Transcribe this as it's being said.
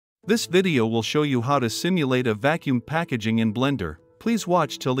This video will show you how to simulate a vacuum packaging in Blender. Please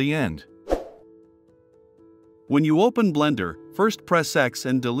watch till the end. When you open Blender, first press X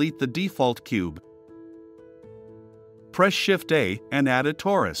and delete the default cube. Press Shift A and add a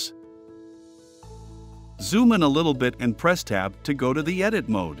torus. Zoom in a little bit and press Tab to go to the edit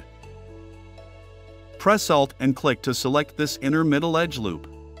mode. Press Alt and click to select this inner middle edge loop.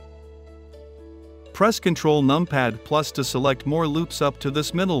 Press Ctrl Numpad plus to select more loops up to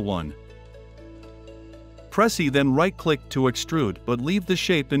this middle one. Press E then right-click to extrude but leave the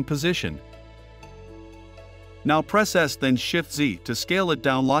shape in position. Now press S then Shift Z to scale it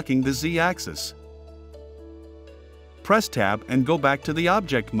down, locking the Z axis. Press Tab and go back to the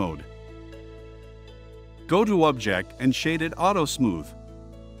object mode. Go to Object and shade it Auto Smooth.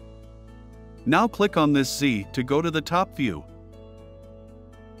 Now click on this Z to go to the top view.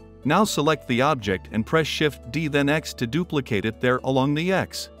 Now select the object and press Shift D then X to duplicate it there along the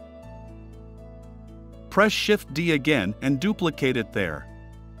X. Press Shift D again and duplicate it there.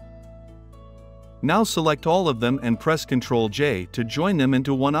 Now select all of them and press Ctrl J to join them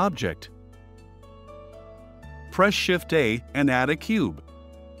into one object. Press Shift A and add a cube.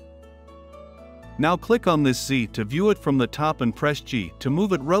 Now click on this Z to view it from the top and press G to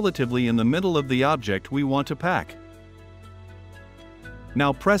move it relatively in the middle of the object we want to pack.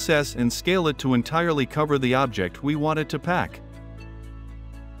 Now press S and scale it to entirely cover the object we want it to pack.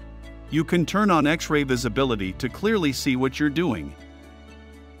 You can turn on X-ray visibility to clearly see what you're doing.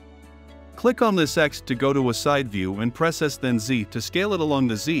 Click on this X to go to a side view and press S then Z to scale it along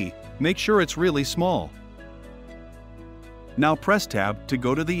the Z, make sure it's really small. Now press Tab to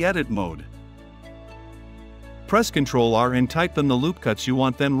go to the edit mode. Press Ctrl R and type in the loop cuts you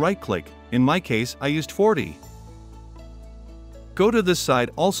want, then right-click, in my case I used 40. Go to this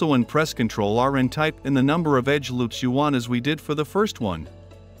side also and press Ctrl R and type in the number of edge loops you want as we did for the first one.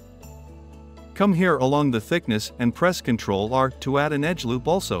 Come here along the thickness and press Ctrl R to add an edge loop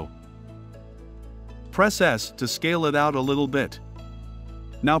also. Press S to scale it out a little bit.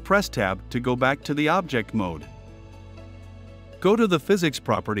 Now press Tab to go back to the object mode. Go to the physics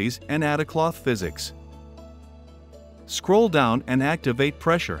properties and add a cloth physics. Scroll down and activate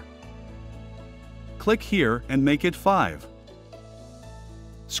pressure. Click here and make it 5.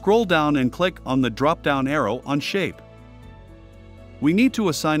 Scroll down and click on the drop-down arrow on shape. We need to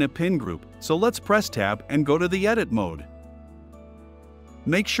assign a pin group, so let's press Tab and go to the edit mode.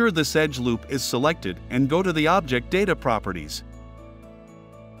 Make sure this edge loop is selected and go to the object data properties.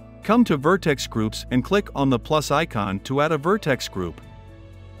 Come to vertex groups and click on the plus icon to add a vertex group.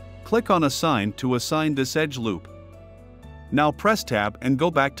 Click on Assign to assign this edge loop. Now press Tab and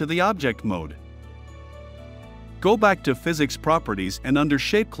go back to the object mode. Go back to Physics Properties and under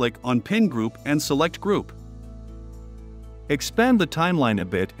Shape click on Pin Group and select Group. Expand the timeline a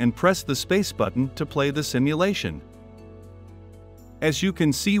bit and press the space button to play the simulation. As you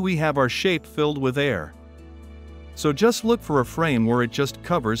can see, we have our shape filled with air. So just look for a frame where it just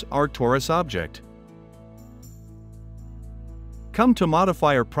covers our torus object. Come to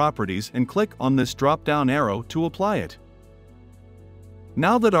Modifier Properties and click on this drop-down arrow to apply it.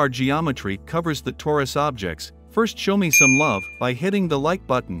 Now that our geometry covers the torus objects, first show me some love by hitting the like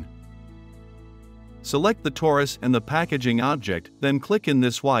button. Select the torus and the packaging object, then click in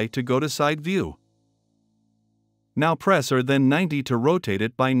this Y to go to side view. Now press or then 90 to rotate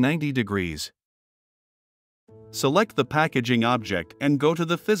it by 90 degrees. Select the packaging object and go to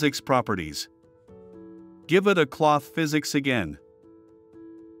the physics properties. Give it a cloth physics again.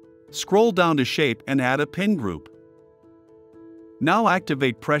 Scroll down to shape and add a pin group. Now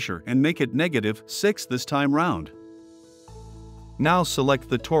activate pressure and make it -6 this time round. Now select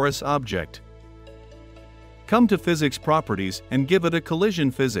the torus object. Come to Physics Properties and give it a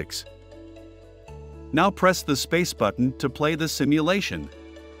collision physics. Now press the space button to play the simulation.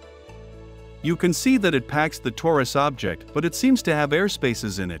 You can see that it packs the torus object, but it seems to have air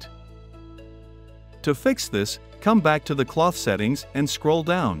spaces in it. To fix this, come back to the cloth settings and scroll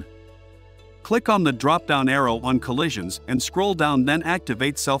down. Click on the drop-down arrow on collisions and scroll down, then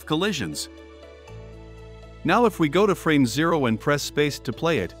activate self-collisions. Now if we go to frame 0 and press space to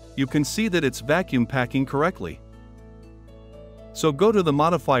play it, you can see that it's vacuum packing correctly. So go to the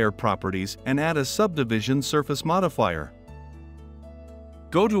modifier properties and add a subdivision surface modifier.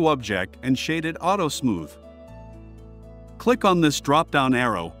 Go to Object and shade it Auto Smooth. Click on this drop-down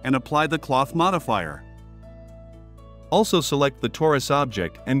arrow and apply the cloth modifier. Also select the torus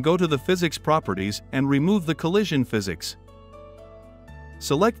object and go to the physics properties and remove the collision physics.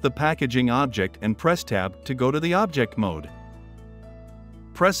 Select the packaging object and press Tab to go to the object mode.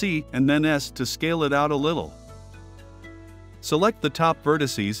 Press E and then S to scale it out a little. Select the top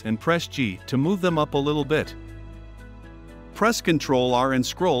vertices and press G to move them up a little bit. Press Ctrl R and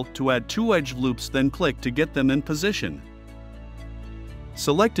scroll to add 2 edge loops, then click to get them in position.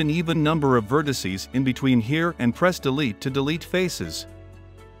 Select an even number of vertices in between here and press Delete to delete faces.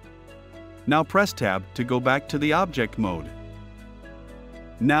 Now press Tab to go back to the object mode.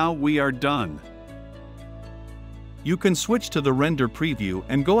 Now we are done. You can switch to the render preview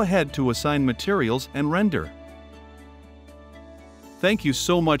and go ahead to assign materials and render. Thank you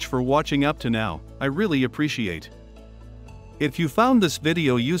so much for watching up to now, I really appreciate. If you found this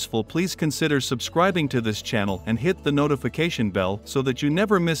video useful, please consider subscribing to this channel and hit the notification bell so that you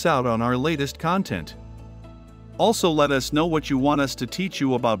never miss out on our latest content. Also, let us know what you want us to teach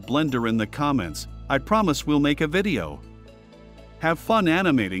you about Blender in the comments. I promise we'll make a video. Have fun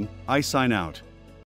animating. I sign out.